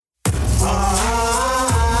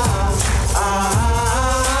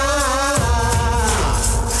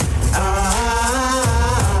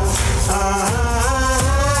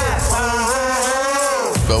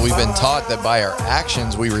taught that by our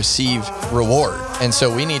actions we receive reward. And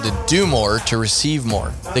so we need to do more to receive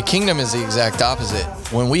more. The kingdom is the exact opposite.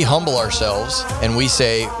 When we humble ourselves and we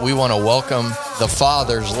say we want to welcome the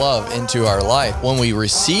Father's love into our life, when we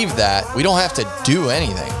receive that, we don't have to do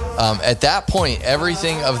anything. At that point,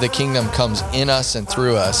 everything of the kingdom comes in us and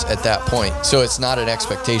through us at that point. So it's not an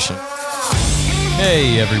expectation.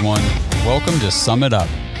 Hey everyone, welcome to Sum It Up,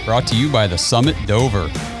 brought to you by the Summit Dover.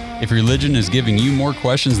 If religion is giving you more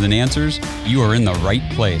questions than answers, you are in the right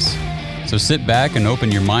place. So sit back and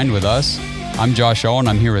open your mind with us. I'm Josh All, and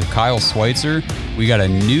I'm here with Kyle Schweitzer. We got a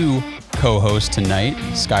new co-host tonight,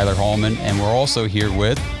 Skylar Hallman, and we're also here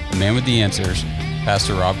with the man with the answers,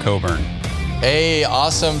 Pastor Rob Coburn. Hey,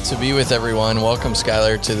 awesome to be with everyone. Welcome,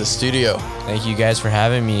 Skylar, to the studio. Thank you guys for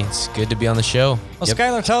having me. It's good to be on the show. Well,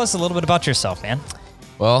 Skylar, tell us a little bit about yourself, man.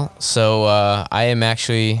 Well, so I am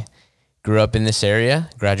actually grew up in this area,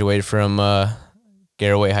 graduated from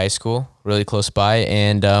Garraway High School, really close by,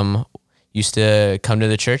 and used to come to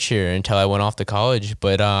the church here until I went off to college,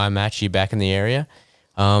 but I'm actually back in the area,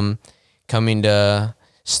 coming to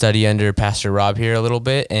study under Pastor Rob here a little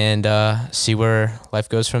bit and see where life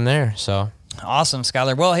goes from there, so... Awesome,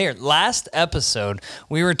 Skylar. Well, here, last episode,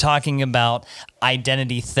 we were talking about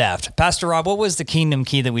identity theft. Pastor Rob, what was the kingdom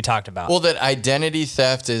key that we talked about? Well, that identity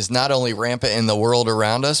theft is not only rampant in the world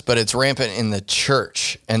around us, but it's rampant in the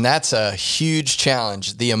church. And that's a huge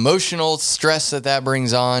challenge. The emotional stress that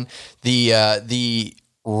brings on, the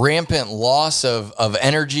rampant loss of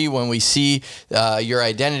energy when we see your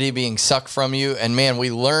identity being sucked from you. And man,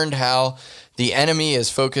 we learned how the enemy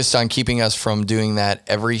is focused on keeping us from doing that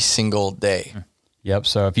every single day. Yep.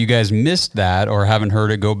 So if you guys missed that or haven't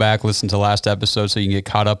heard it, go back, listen to last episode so you can get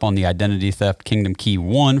caught up on the identity theft kingdom key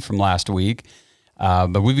 1 from last week.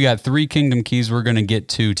 But we've got 3 kingdom keys we're going to get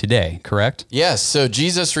to today, correct? Yes. So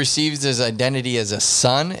Jesus receives his identity as a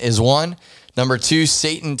son is one. Number 2,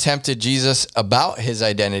 Satan tempted Jesus about his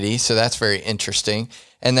identity. So that's very interesting.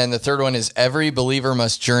 And then the third one is every believer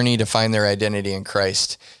must journey to find their identity in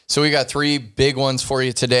Christ. So we got 3 big ones for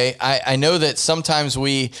you today. I know that sometimes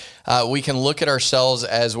we can look at ourselves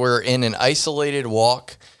as we're in an isolated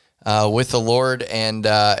walk with the Lord, and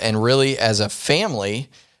really as a family,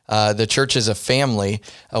 the church is a family.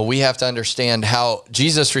 We have to understand how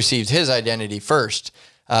Jesus received his identity first.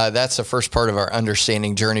 That's the first part of our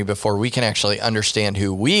understanding journey before we can actually understand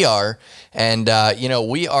who we are. And,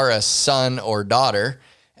 we are a son or daughter,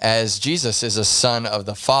 as Jesus is a son of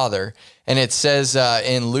the Father. And it says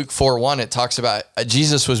in Luke 4:1, it talks about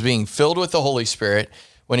Jesus was being filled with the Holy Spirit.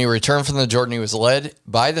 When he returned from the Jordan, he was led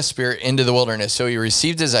by the Spirit into the wilderness. So he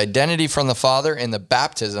received his identity from the Father in the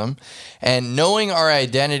baptism. And knowing our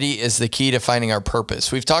identity is the key to finding our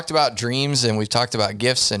purpose. We've talked about dreams and we've talked about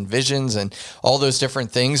gifts and visions and all those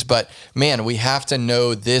different things. But man, we have to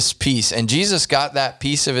know this piece. And Jesus got that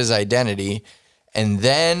piece of his identity. And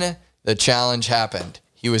then the challenge happened.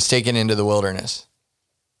 He was taken into the wilderness.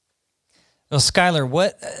 Well,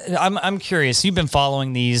 Skylar, I'm curious. You've been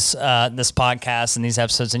following this podcast and these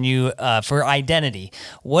episodes, and you for identity.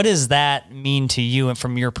 What does that mean to you, and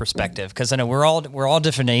from your perspective? Because I know we're all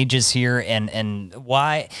different ages here, and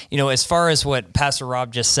why, as far as what Pastor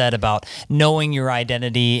Rob just said about knowing your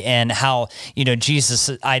identity and how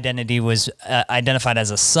Jesus' identity was identified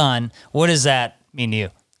as a son. What does that mean to you?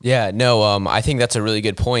 Yeah, no, I think that's a really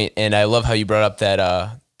good point, and I love how you brought up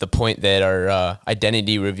that the point that our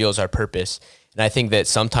identity reveals our purpose. And I think that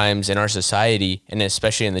sometimes in our society, and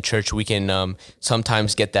especially in the church, we can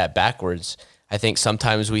sometimes get that backwards. I think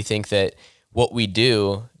sometimes we think that what we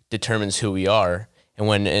do determines who we are,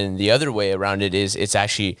 and the other way around it is it's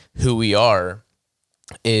actually who we are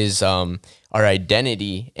is our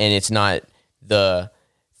identity, and it's not the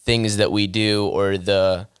things that we do or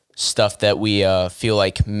the stuff that we feel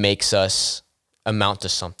like makes us amount to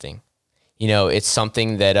something. It's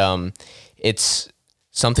something that it's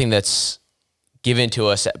something that's given to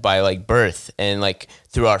us by like birth and like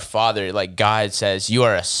through our Father. Like God says, "You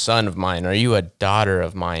are a son of mine," or "You a daughter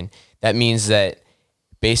of mine." That means that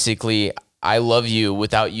basically I love you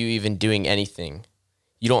without you even doing anything.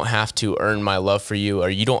 You don't have to earn my love for you, or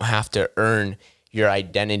you don't have to earn your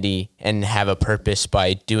identity and have a purpose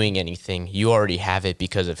by doing anything. You already have it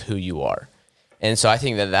because of who you are. And so I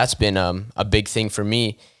think that that's been a big thing for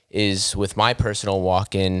me, is with my personal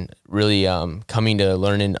walk and really coming to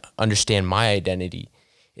learn and understand my identity,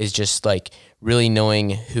 is just like really knowing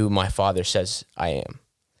who my Father says I am.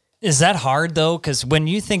 Is that hard though? Because when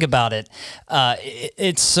you think about it,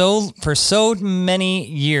 it's for so many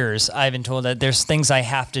years I've been told that there's things I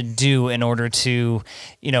have to do in order to,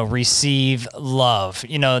 receive love.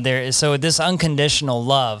 So this unconditional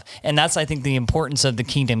love, and that's I think the importance of the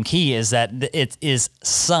kingdom key is that it is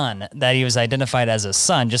son, that he was identified as a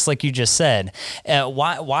son, just like you just said.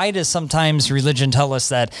 Why does sometimes religion tell us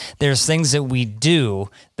that there's things that we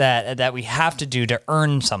do that we have to do to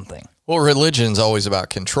earn something? Well, religion's always about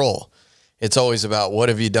control. It's always about what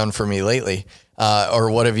have you done for me lately,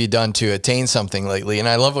 or what have you done to attain something lately. And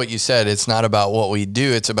I love what you said. It's not about what we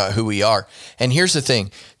do. It's about who we are. And here's the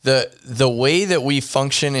thing. The way that we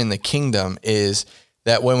function in the kingdom is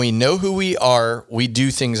that when we know who we are, we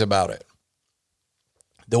do things about it.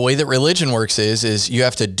 The way that religion works is you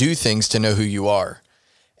have to do things to know who you are.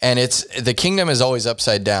 And the kingdom is always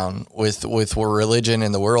upside down with religion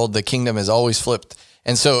in the world. The kingdom is always flipped.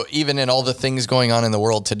 And so even in all the things going on in the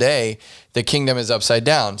world today, the kingdom is upside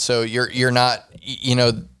down. So you're not,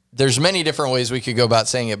 there's many different ways we could go about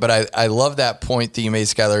saying it, but I love that point that you made,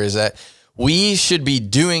 Skylar, is that we should be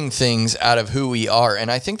doing things out of who we are. And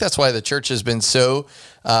I think that's why the church has been so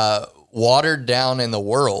watered down in the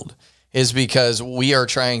world, is because we are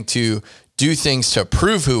trying to do things to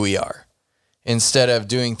prove who we are instead of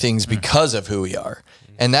doing things because of who we are.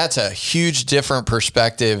 And that's a huge different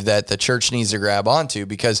perspective that the church needs to grab onto,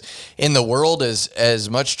 because in the world, as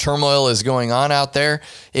much turmoil is going on out there,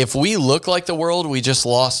 if we look like the world, we just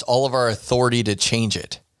lost all of our authority to change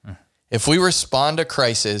it. If we respond to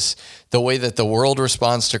crisis the way that the world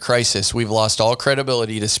responds to crisis, we've lost all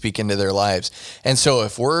credibility to speak into their lives. And so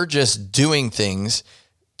if we're just doing things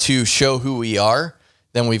to show who we are,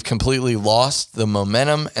 then we've completely lost the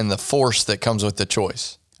momentum and the force that comes with the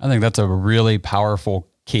choice. I think that's a really powerful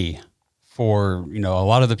key for, a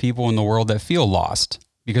lot of the people in the world that feel lost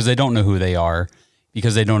because they don't know who they are,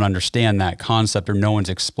 because they don't understand that concept, or no one's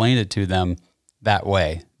explained it to them that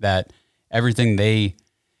way, that everything they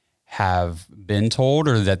have been told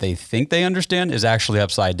or that they think they understand is actually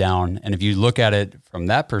upside down. And if you look at it from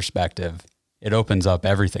that perspective, it opens up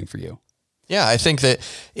everything for you. Yeah, I think that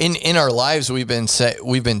in our lives we've been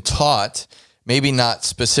taught, maybe not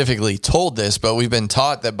specifically told this, but we've been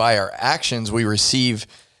taught that by our actions we receive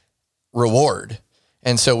reward.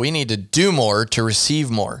 And so we need to do more to receive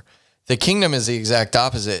more. The kingdom is the exact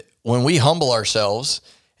opposite. When we humble ourselves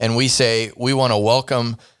and we say we want to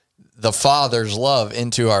welcome the Father's love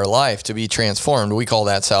into our life to be transformed, we call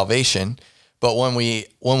that salvation. But when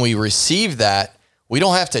we receive that, we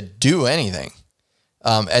don't have to do anything.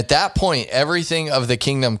 At that point, everything of the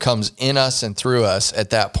kingdom comes in us and through us at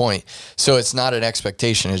that point. So it's not an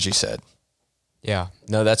expectation, as you said. Yeah,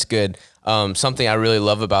 no, that's good. Something I really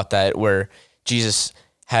love about that, where Jesus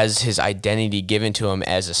has his identity given to him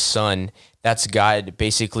as a son. That's God.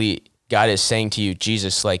 Basically, God is saying to you,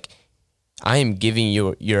 Jesus, like, I am giving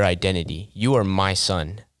you your identity. You are my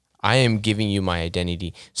son. I am giving you my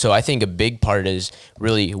identity. So I think a big part is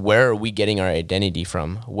really, where are we getting our identity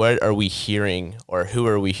from? What are we hearing, or who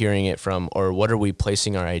are we hearing it from, or what are we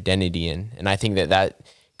placing our identity in? And I think that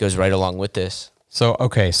goes right along with this. So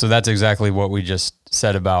that's exactly what we just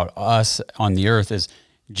said about us on the earth is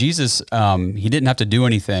Jesus, he didn't have to do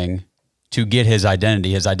anything to get his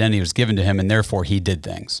identity. His identity was given to him, and therefore he did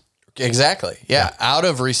things. Exactly. Yeah. Out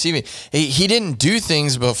of receiving. He didn't do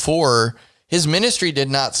things before. His ministry did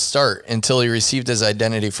not start until he received his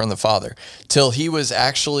identity from the Father, till he was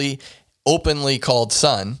actually openly called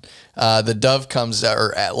son. The dove comes,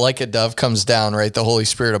 or like a dove comes down, right? The Holy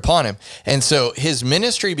Spirit upon him. And so his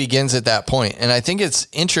ministry begins at that point. And I think it's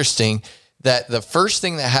interesting that the first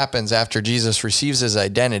thing that happens after Jesus receives his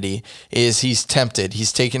identity is he's tempted.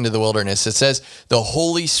 He's taken to the wilderness. It says the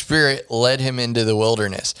Holy Spirit led him into the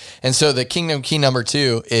wilderness. And so the kingdom key number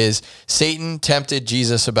 2 is Satan tempted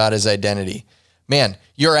Jesus about his identity. Man,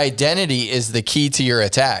 your identity is the key to your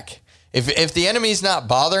attack. If the enemy's not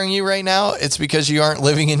bothering you right now, it's because you aren't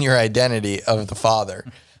living in your identity of the Father.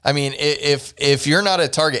 I mean, if you're not a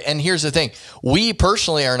target, and here's the thing, we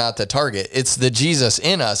personally are not the target. It's the Jesus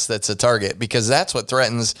in us that's a target, because that's what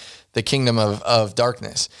threatens the kingdom of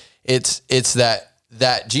darkness. It's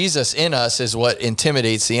that Jesus in us is what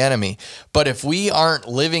intimidates the enemy. But if we aren't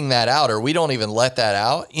living that out, or we don't even let that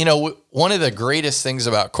out, one of the greatest things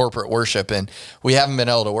about corporate worship, and we haven't been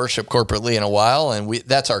able to worship corporately in a while, and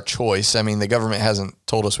that's our choice. I mean, the government hasn't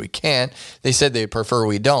told us we can't. They said they prefer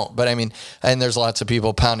we don't. But I mean, and there's lots of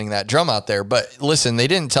people pounding that drum out there. But listen, they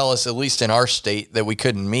didn't tell us, at least in our state, that we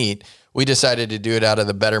couldn't meet. We decided to do it out of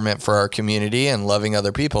the betterment for our community and loving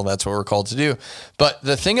other people. That's what we're called to do. But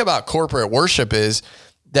the thing about corporate worship is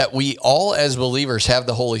that we all as believers have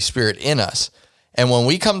the Holy Spirit in us. And when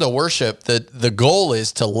we come to worship, the goal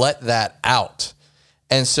is to let that out.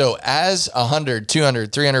 And so as 100,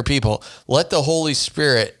 200, 300 people, let the Holy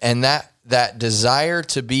Spirit and that desire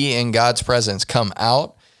to be in God's presence come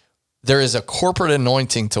out. There is a corporate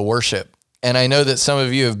anointing to worship. And I know that some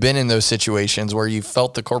of you have been in those situations where you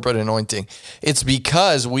felt the corporate anointing. It's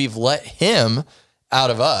because we've let him out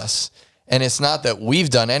of us. And it's not that we've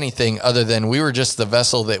done anything other than we were just the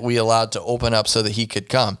vessel that we allowed to open up so that he could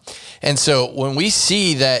come. And so when we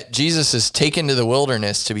see that Jesus is taken to the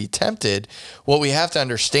wilderness to be tempted, what we have to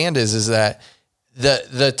understand is that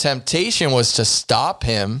the temptation was to stop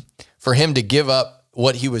him, for him to give up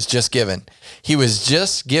what he was just given. He was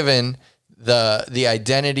just given the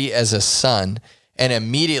identity as a son, and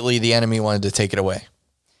immediately the enemy wanted to take it away.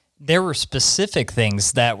 There were specific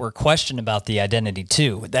things that were questioned about the identity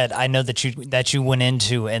too, that I know that you went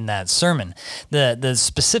into in that sermon. The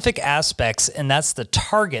specific aspects, and that's the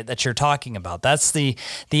target that you're talking about. That's the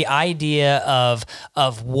idea of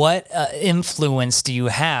what influence do you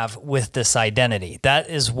have with this identity. That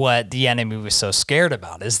is what the enemy was so scared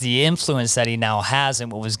about, is the influence that he now has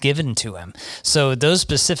and what was given to him. So those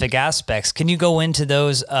specific aspects, can you go into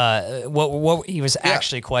those? What he was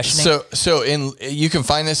actually questioning? So you can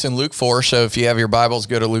find this in Luke 4. So if you have your Bibles,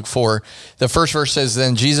 go to Luke 4. The first verse says,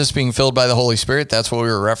 then Jesus, being filled by the Holy Spirit, that's what we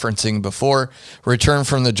were referencing before, returned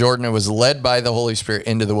from the Jordan and was led by the Holy Spirit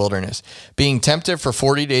into the wilderness, being tempted for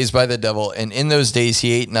 40 days by the devil. And in those days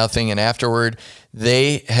he ate nothing. And afterward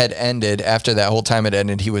after that whole time had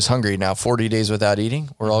ended, he was hungry. Now 40 days without eating,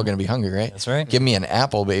 we're all going to be hungry, right? That's right. Give me an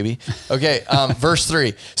apple, baby. Okay. Verse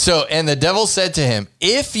 3. So, and the devil said to him,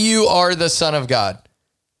 if you are the Son of God,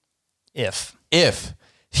 if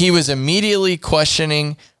he was immediately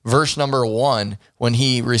questioning verse number 1 when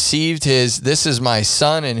he received this is my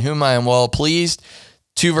son in whom I am well pleased.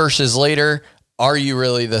 2 verses later, are you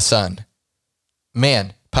really the son?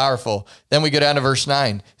 Man, powerful. Then we go down to verse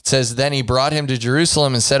 9. It says, then he brought him to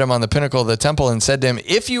Jerusalem and set him on the pinnacle of the temple and said to him,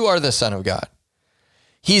 if you are the Son of God.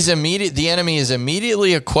 The enemy is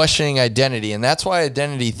immediately a questioning identity. And that's why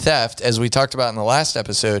identity theft, as we talked about in the last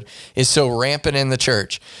episode, is so rampant in the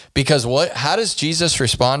church. Because how does Jesus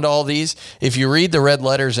respond to all these? If you read the red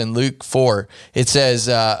letters in Luke 4, it says,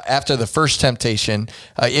 after the first temptation,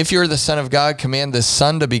 if you're the Son of God, command the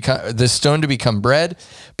stone to become bread.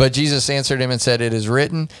 But Jesus answered him and said, it is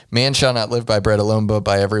written, man shall not live by bread alone, but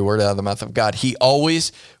by every word out of the mouth of God. He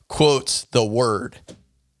always quotes the word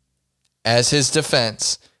as his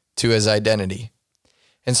defense to his identity.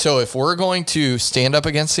 And so if we're going to stand up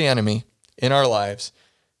against the enemy in our lives,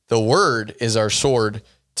 the word is our sword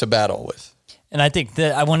to battle with. And I think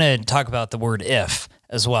that I want to talk about the word if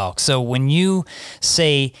as well. So when you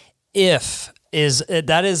say if,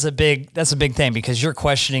 that's a big thing, because you're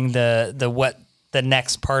questioning the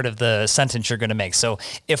next part of the sentence you're going to make. So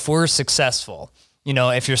if we're successful,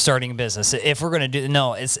 if you're starting a business, if we're going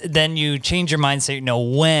to then you change your mindset,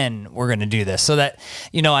 when we're going to do this. So that,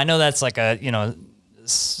 I know that's like a,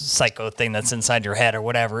 psycho thing that's inside your head or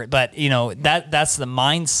whatever, but that's the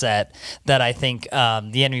mindset that I think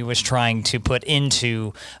the enemy was trying to put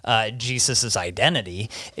into Jesus's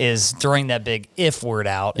identity, is throwing that big if word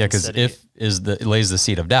out. Yeah, because if lays the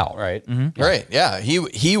seed of doubt, right? Mm-hmm. Right. Yeah.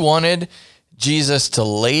 He wanted Jesus to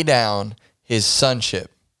lay down his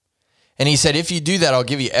sonship. And he said, if you do that, I'll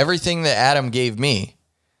give you everything that Adam gave me.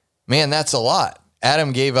 Man, that's a lot.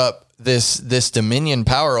 Adam gave up this dominion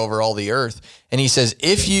power over all the earth. And he says,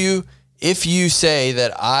 if you say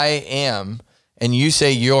that I am, and you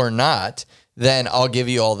say you're not, then I'll give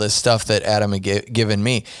you all this stuff that Adam had given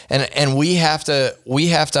me. And we have to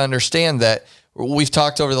understand that we've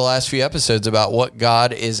talked over the last few episodes about what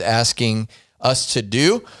God is asking us to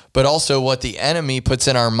do, but also what the enemy puts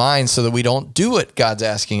in our minds so that we don't do what God's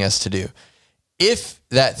asking us to do. If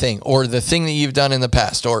that thing, or the thing that you've done in the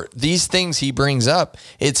past, or these things he brings up,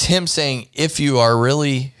 it's him saying, if you are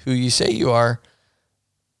really who you say you are,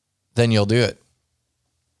 then you'll do it.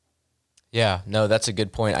 Yeah, no, that's a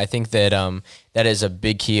good point. I think that that is a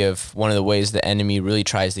big key of one of the ways the enemy really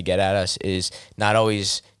tries to get at us, is not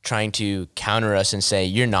always trying to counter us and say,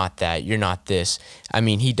 you're not that, you're not this. I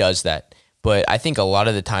mean, he does that. But I think a lot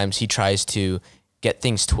of the times he tries to get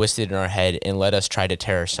things twisted in our head and let us try to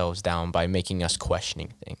tear ourselves down by making us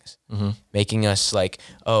questioning things, making us like,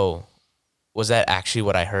 oh, was that actually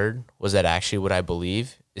what I heard? Was that actually what I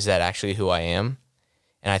believe? Is that actually who I am?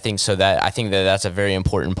 And I think that's a very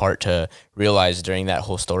important part to realize during that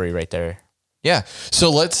whole story right there. Yeah.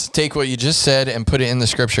 So let's take what you just said and put it in the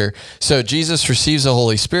scripture. So Jesus receives the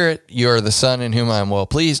Holy Spirit. You are the Son in whom I am well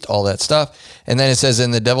pleased, all that stuff. And then it says,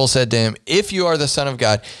 and the devil said to him, if you are the Son of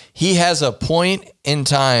God. He has a point in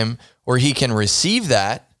time or he can receive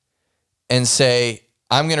that and say,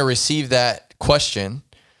 I'm going to receive that question,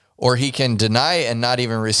 or he can deny and not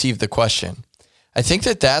even receive the question. I think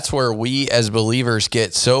that that's where we as believers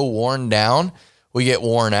get so worn down. We get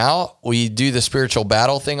worn out. We do the spiritual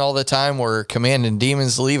battle thing all the time. We're commanding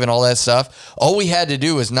demons to leave and all that stuff. All we had to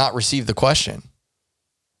do was not receive the question.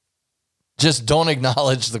 Just don't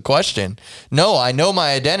acknowledge the question. No, I know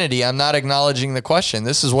my identity. I'm not acknowledging the question.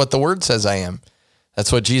 This is what the word says I am.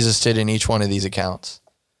 That's what Jesus did in each one of these accounts.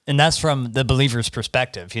 And that's from the believer's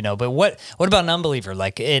perspective, but what about an unbeliever?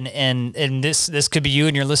 Like, and this could be you,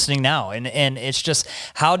 and you're listening now. And it's just,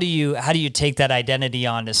 how do you take that identity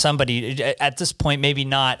on to somebody at this point, maybe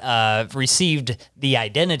not received the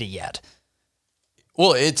identity yet?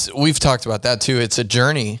 Well, we've talked about that too. It's a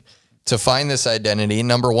journey to find this identity.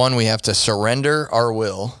 Number one, we have to surrender our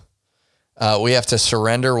will. We have to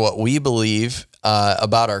surrender what we believe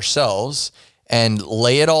about ourselves and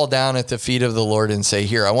lay it all down at the feet of the Lord and say,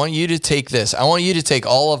 here, I want you to take this. I want you to take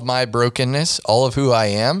all of my brokenness, all of who I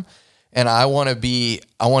am, and I want to be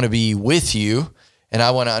with you, and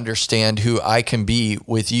I want to understand who I can be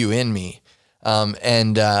with you in me.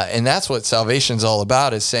 And that's what salvation's all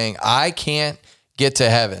about, is saying, I can't get to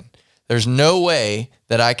heaven. There's no way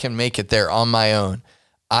that I can make it there on my own.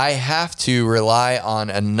 I have to rely on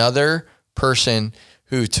another person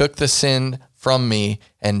who took the sin from me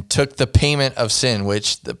and took the payment of sin,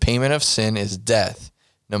 which the payment of sin is death.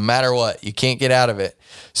 No matter what, you can't get out of it.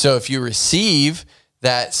 So if you receive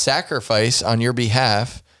that sacrifice on your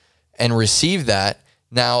behalf and receive that,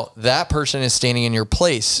 now that person is standing in your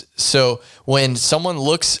place. So when someone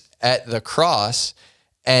looks at the cross,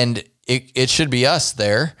 and it should be us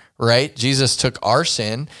there, right? Jesus took our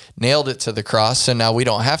sin, nailed it to the cross, so now we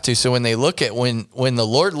don't have to. So when they look at, when the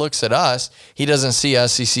Lord looks at us, he doesn't see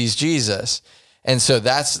us, he sees Jesus. And so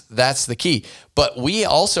that's the key. But we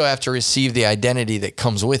also have to receive the identity that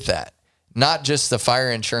comes with that. Not just the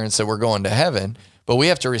fire insurance that we're going to heaven, but we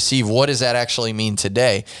have to receive, what does that actually mean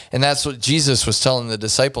today? And that's what Jesus was telling the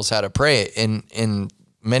disciples how to pray in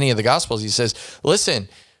many of the Gospels. He says, listen,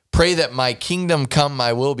 pray that my kingdom come,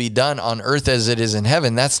 my will be done on earth as it is in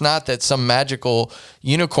heaven. That's not that some magical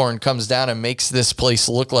unicorn comes down and makes this place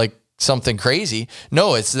look like something crazy.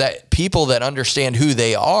 No, it's that people that understand who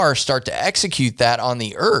they are start to execute that on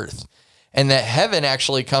the earth, and that heaven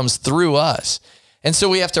actually comes through us. And so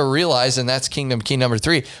we have to realize, and that's kingdom key number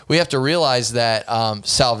 3, we have to realize that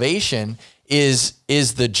salvation is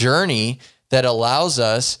the journey that allows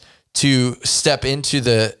us to step into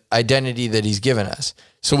the identity that he's given us.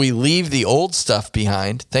 So we leave the old stuff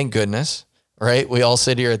behind, thank goodness, right? We all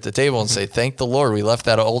sit here at the table and say, thank the Lord, we left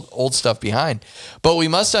that old stuff behind. But we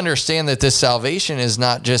must understand that this salvation is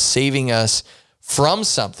not just saving us from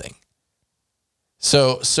something.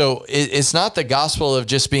 So it's not the gospel of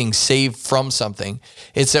just being saved from something.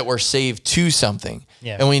 It's that we're saved to something.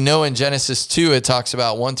 Yeah. And we know in Genesis 2, it talks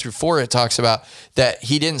about 1-4, it talks about that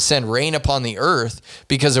he didn't send rain upon the earth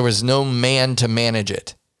because there was no man to manage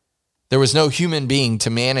it. There was no human being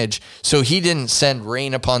to manage. So he didn't send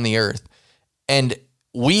rain upon the earth. And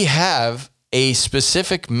we have a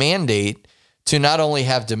specific mandate to not only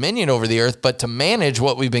have dominion over the earth, but to manage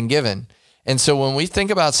what we've been given. And so when we think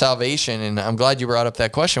about salvation, and I'm glad you brought up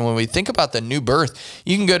that question, when we think about the new birth,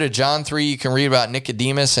 you can go to John 3, you can read about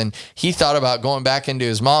Nicodemus, and he thought about going back into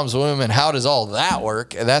his mom's womb, and how does all that work?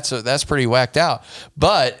 That's pretty whacked out.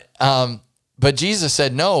 But Jesus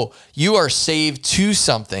said, no, you are saved to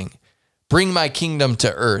something. Bring my kingdom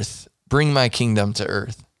to earth. Bring my kingdom to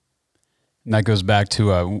earth. And that goes back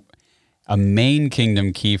to a main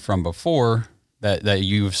kingdom key from before that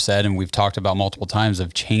you've said, and we've talked about multiple times,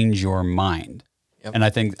 of change your mind. Yep. And I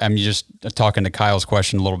think I'm just talking to Kyle's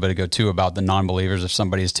question a little bit ago too about the non-believers. If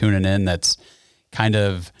somebody's tuning in, that's kind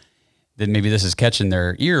of, that maybe this is catching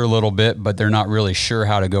their ear a little bit, but they're not really sure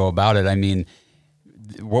how to go about it. I mean,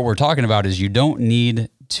 what we're talking about is you don't need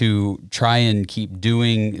to try and keep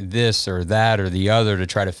doing this or that or the other to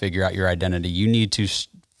try to figure out your identity. You need to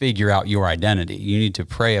figure out your identity. You need to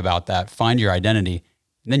pray about that, find your identity,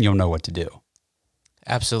 and then you'll know what to do.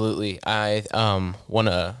 Absolutely. I want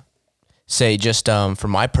to say just from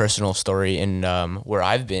my personal story and where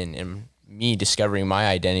I've been and me discovering my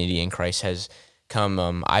identity in Christ has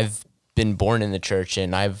come. I've been born in the church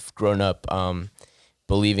and I've grown up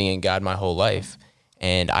believing in God my whole life.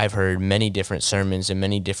 And I've heard many different sermons and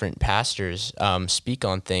many different pastors speak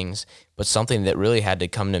on things. But something that really had to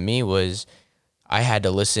come to me was I had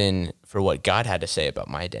to listen for what God had to say about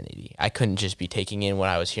my identity. I couldn't just be taking in what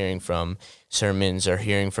I was hearing from sermons or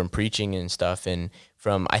hearing from preaching and stuff. And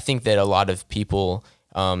I think that a lot of people,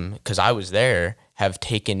 because I was there, have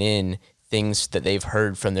taken in things that they've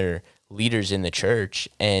heard from their leaders in the church,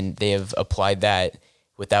 and they have applied that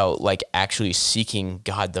without like actually seeking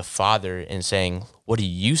God the Father and saying, what do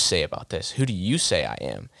you say about this? Who do you say I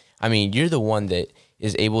am? I mean, you're the one that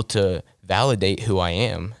is able to validate who I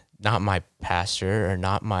am, not my pastor or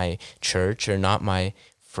not my church or not my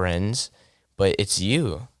friends, but it's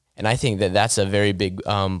you. And I think that that's a very big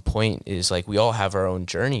point, is like we all have our own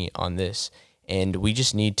journey on this, and we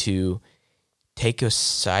just need to take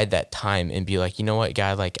aside that time and be like, you know what,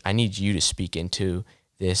 God, like I need you to speak into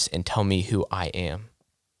this and tell me who I am.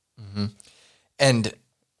 Mm-hmm. And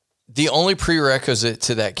the only prerequisite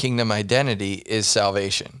to that kingdom identity is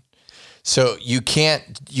salvation. So you can't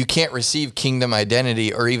receive kingdom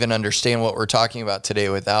identity or even understand what we're talking about today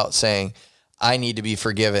without saying, I need to be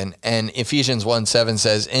forgiven. And Ephesians 1:7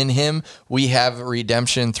 says, in him we have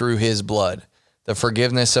redemption through his blood, the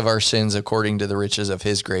forgiveness of our sins according to the riches of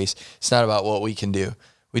his grace. It's not about what we can do.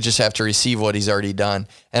 We just have to receive what he's already done.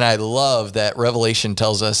 And I love that Revelation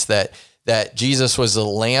tells us that Jesus was the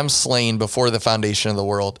lamb slain before the foundation of the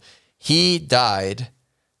world. He died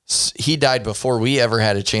before we ever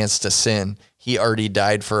had a chance to sin. He already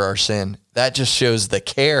died for our sin. That just shows the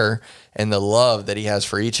care and the love that he has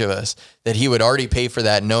for each of us, that he would already pay for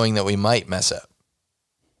that knowing that we might mess up.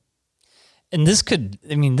 And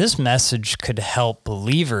this message could help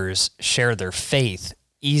believers share their faith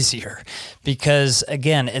easier, because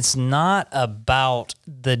again, it's not about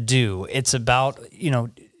the do. It's about,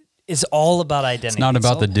 it's all about identity. It's not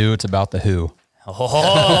about the do, it's about the who.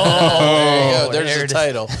 Oh, there you go. There's the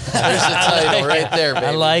title. There's the title right there, baby.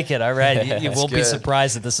 I like it. All right. You won't be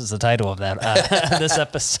surprised that this is the title of that this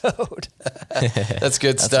episode. That's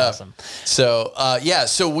good stuff. Awesome. So,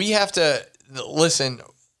 so we have to, listen,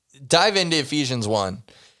 dive into Ephesians 1.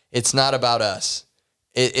 It's not about us.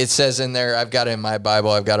 It says in there, I've got it in my Bible,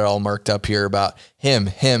 I've got it all marked up here about him,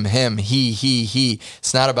 he.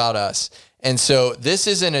 It's not about us. And so this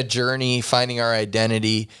isn't a journey finding our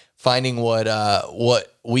identity, finding what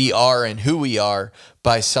we are and who we are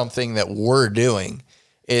by something that we're doing.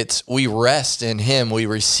 It's we rest in him. We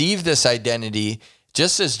receive this identity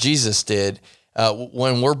just as Jesus did.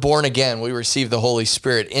 When we're born again, we receive the Holy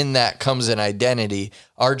Spirit. In that comes an identity.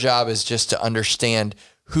 Our job is just to understand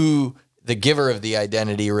who the giver of the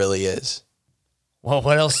identity really is. Well,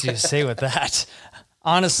 what else do you say with that?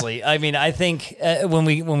 Honestly, I mean, I think when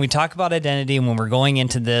we talk about identity and when we're going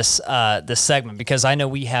into this segment, because I know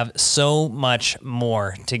we have so much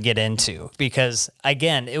more to get into, because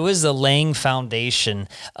again, it was the laying foundation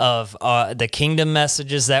of the kingdom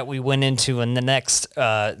messages that we went into in the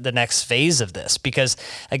next phase of this. Because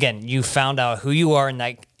again, you found out who you are in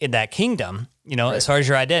that kingdom. Right. As far as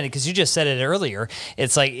your identity, because you just said it earlier,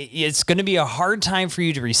 it's like it's going to be a hard time for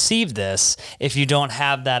you to receive this if you don't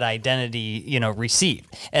have that identity,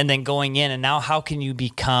 received. And then going in, and now how can you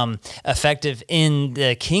become effective in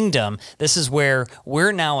the kingdom? This is where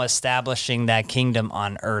we're now establishing that kingdom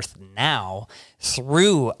on earth now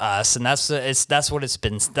through us, and that's what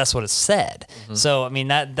it's said. Mm-hmm. So I mean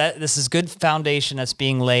that this is good foundation that's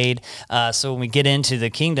being laid. So when we get into the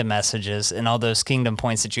kingdom messages and all those kingdom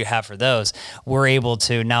points that you have for those, we're able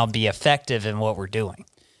to now be effective in what we're doing.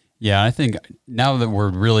 Yeah, I think now that we're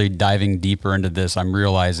really diving deeper into this, I'm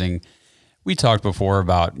realizing we talked before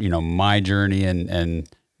about my journey and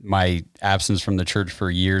my absence from the church for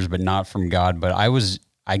years, but not from God. But I was,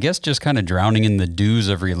 I guess, just kind of drowning in the do's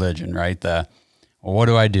of religion, right? Well, what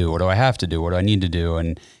do I do? What do I have to do? What do I need to do?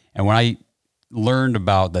 And when I learned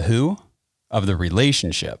about the who of the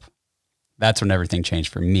relationship, that's when everything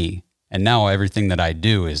changed for me. And now everything that I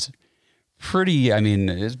do is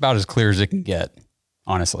it's about as clear as it can get,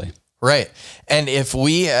 honestly. Right. And if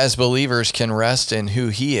we as believers can rest in who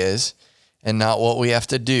he is and not what we have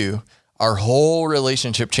to do, our whole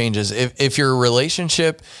relationship changes. If your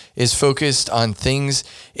relationship is focused on things,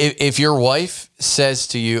 if your wife says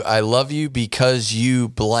to you, I love you because you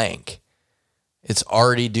blank, it's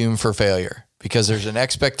already doomed for failure because there's an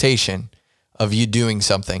expectation of you doing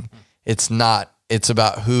something. It's not, it's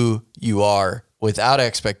about who you are without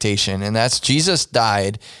expectation. And that's Jesus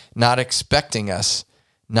died not expecting us,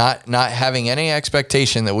 not having any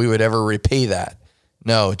expectation that we would ever repay that.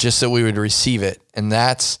 No, just that we would receive it. And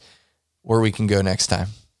that's where we can go next time.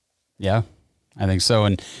 Yeah, I think so.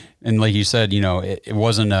 And like you said, it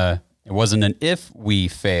wasn't an if we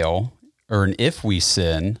fail or an if we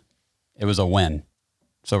sin, it was a when.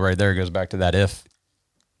 So right there it goes back to that if.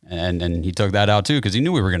 And he took that out too, because he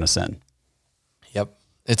knew we were going to sin. Yep.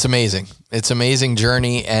 It's amazing. It's an amazing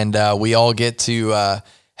journey. And we all get to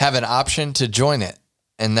have an option to join it.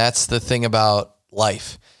 And that's the thing about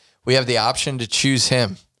life. We have the option to choose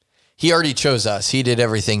him. He already chose us. He did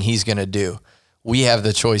everything he's going to do. We have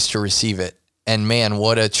the choice to receive it. And man,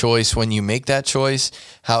 what a choice when you make that choice,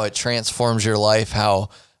 how it transforms your life, how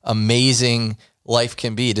amazing life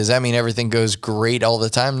can be. Does that mean everything goes great all the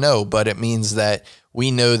time? No, but it means that we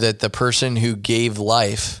know that the person who gave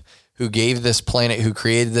life, who gave this planet, who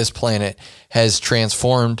created this planet, has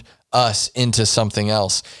transformed us into something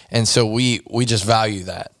else. And so we just value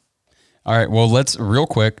that. All right. Well, let's just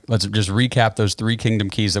recap those 3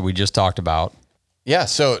 kingdom keys that we just talked about. Yeah.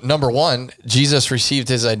 So number 1, Jesus received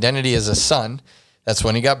his identity as a son. That's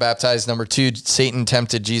when he got baptized. Number 2, Satan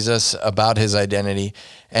tempted Jesus about his identity.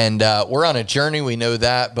 And we're on a journey. We know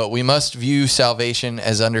that, but we must view salvation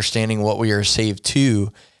as understanding what we are saved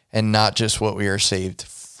to and not just what we are saved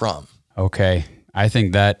from. Okay. I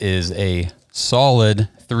think that is a solid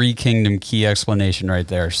 3 kingdom key explanation right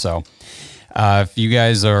there. So if you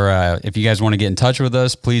guys want to get in touch with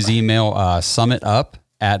us, please email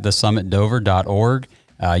summitup@thesummitdover.org.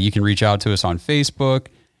 You can reach out to us on Facebook.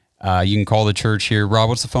 You can call the church here. Rob,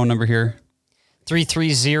 what's the phone number here?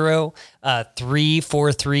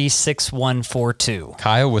 330-343-6142.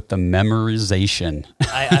 Kyle with the memorization.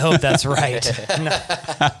 I hope that's right.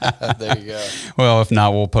 There you go. Well, if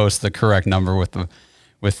not, we'll post the correct number with the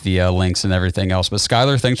links and everything else. But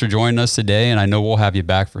Skylar, thanks for joining us today, and I know we'll have you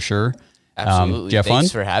back for sure. Absolutely. Did you have fun?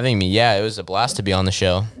 Thanks for having me. Yeah, it was a blast to be on the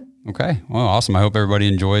show. Okay. Well, awesome. I hope everybody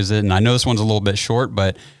enjoys it. And I know this one's a little bit short,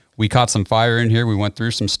 but we caught some fire in here. We went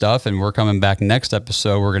through some stuff, and we're coming back next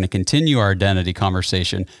episode. We're going to continue our identity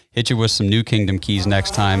conversation, hit you with some new kingdom keys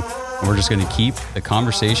next time, and we're just going to keep the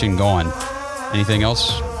conversation going. Anything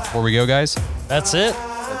else before we go, guys? That's it.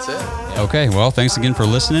 That's it. Okay. Well, thanks again for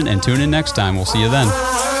listening, and tune in next time. We'll see you then.